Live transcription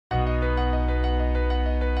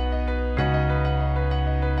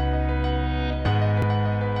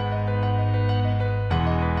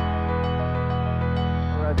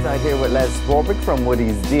here with Les Warwick from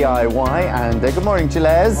Woody's DIY, and good morning to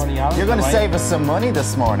Les. Morning, Alan. You're going to save us some money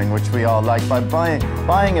this morning, which we all like, by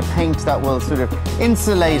buying a paint that will sort of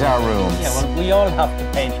insulate our rooms. Yeah, well, we all have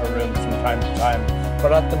to paint our rooms from time to time,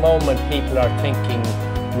 but at the moment people are thinking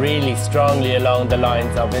really strongly along the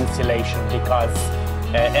lines of insulation because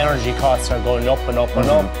energy costs are going up and up and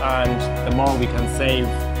up, and the more we can save,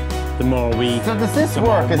 the more we... So does this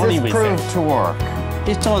work? Is this proved to work?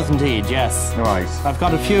 It does indeed, yes. Right. I've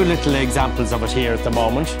got a few little examples of it here at the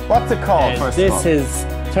moment. What's it called, first of all? This is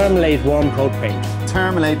Thermilate Warmcoat Paint.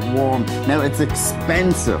 Thermilate Warm. Now, it's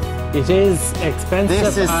expensive. It is expensive.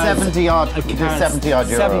 This is 70 odd euro.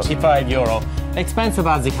 75 euro. Expensive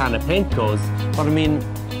as a can of paint goes, but I mean,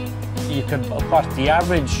 you could, what the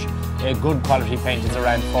average good quality paint is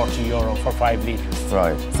around 40 euro for 5 litres.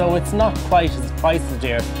 Right. So it's not quite as pricey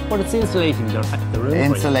there, but it's insulating the room.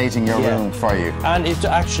 Insulating your room for you. And it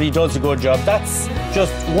actually does a good job. That's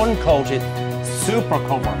just one coat, it's super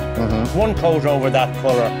cover. One coat over that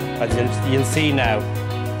colour, as you'll see now.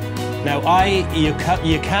 Now you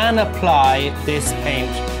can apply this paint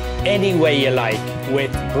any way you like,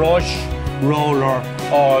 with brush, roller,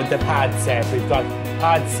 or the pad set. We've got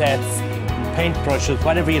pad sets, paint brushes,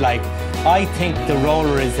 whatever you like. I think the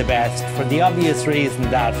roller is the best for the obvious reason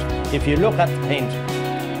that if you look at the paint,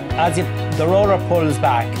 as the roller pulls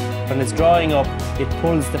back, when it's drying up, it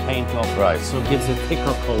pulls the paint up. Right. So it gives a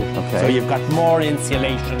thicker coat. Okay. So you've got more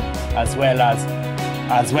insulation as well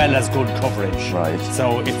as good coverage. Right.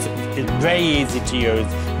 So it's very easy to use,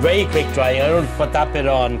 very quick drying. I don't put that bit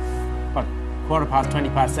on, what,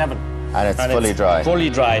 7:15. And it's fully dry. Fully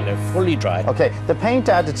dry now, fully dry. Okay, the paint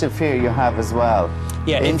additive here you have as well.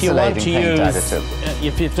 Yeah, if you want to use, additive.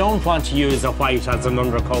 If you don't want to use a white as an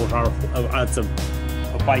undercoat or as a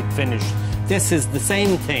white finish, this is the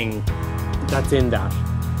same thing that's in that,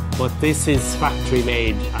 but this is factory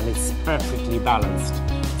made and it's perfectly balanced.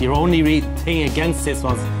 The only thing against this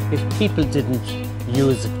was if people didn't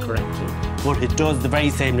use it correctly, but it does the very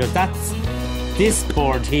same. Now that's this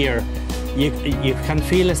board here. You can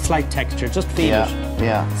feel a slight texture, just feel it.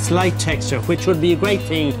 Yeah. Slight texture, which would be a great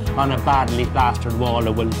thing on a badly plastered wall.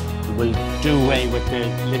 It will do away with the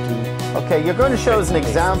little... Okay, you're going to show us an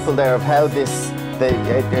example there of how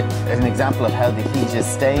an example of how the heat is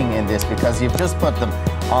staying in this, because you've just put them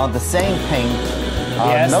on the same paint,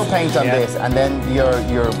 no paint on this, and then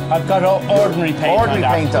I've got ordinary paint on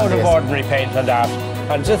that. Ordinary paint on that.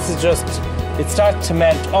 And this is just, it starts to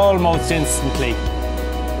melt almost instantly.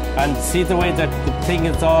 And see the way that the thing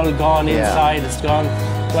is all gone inside, it's gone.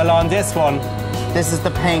 Well, on this one... This is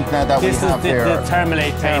the paint now that we have here. This is the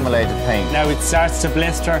Thermilate paint. Thermilated paint. Now it starts to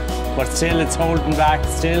blister, but still it's holding back,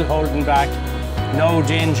 No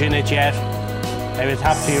dinge in it yet. I would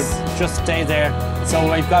have to just stay there.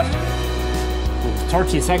 So I've got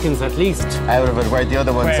 30 seconds at least. Out of it, where the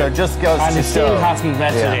other one, so it just goes to show. And it still hasn't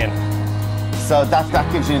melted in. So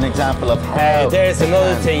that gives you an example of how... there's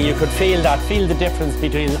another thing, you could feel the difference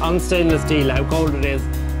between on stainless steel, how cold it is,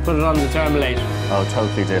 put it on the Thermilate. Oh,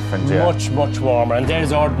 totally different, yeah. Much warmer, and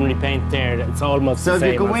there's ordinary paint there, it's almost the same. So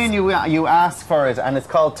if you go in, you ask for it, and it's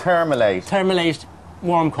called Thermilate. Thermilate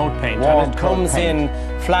Warmcoat Paint, and it comes in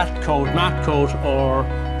flat coat, matte coat, or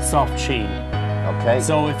soft sheen. Okay.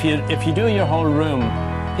 So if you do your whole room,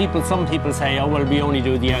 some people say, oh well, we only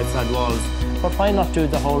do the outside walls. But why not do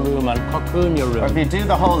the whole room and cocoon your room? Or if you do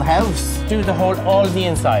the whole house. Do all the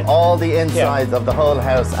inside. All the insides of the whole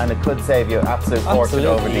house, and it could save you absolute fortune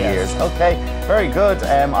over the years. Okay, very good.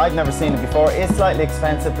 I've never seen it before. It's slightly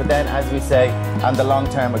expensive, but then, as we say, on the long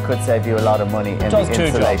term, it could save you a lot of money in the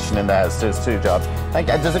insulation in the house. There's 2 jobs.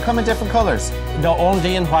 Does it come in different colours? No,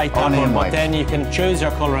 only in white. Only in white. But then you can choose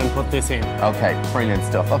your colour and put this in. Okay, brilliant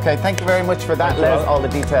stuff. Okay, thank you very much for that, Les. All the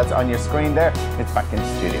details on your screen there. It's back in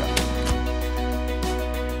the studio.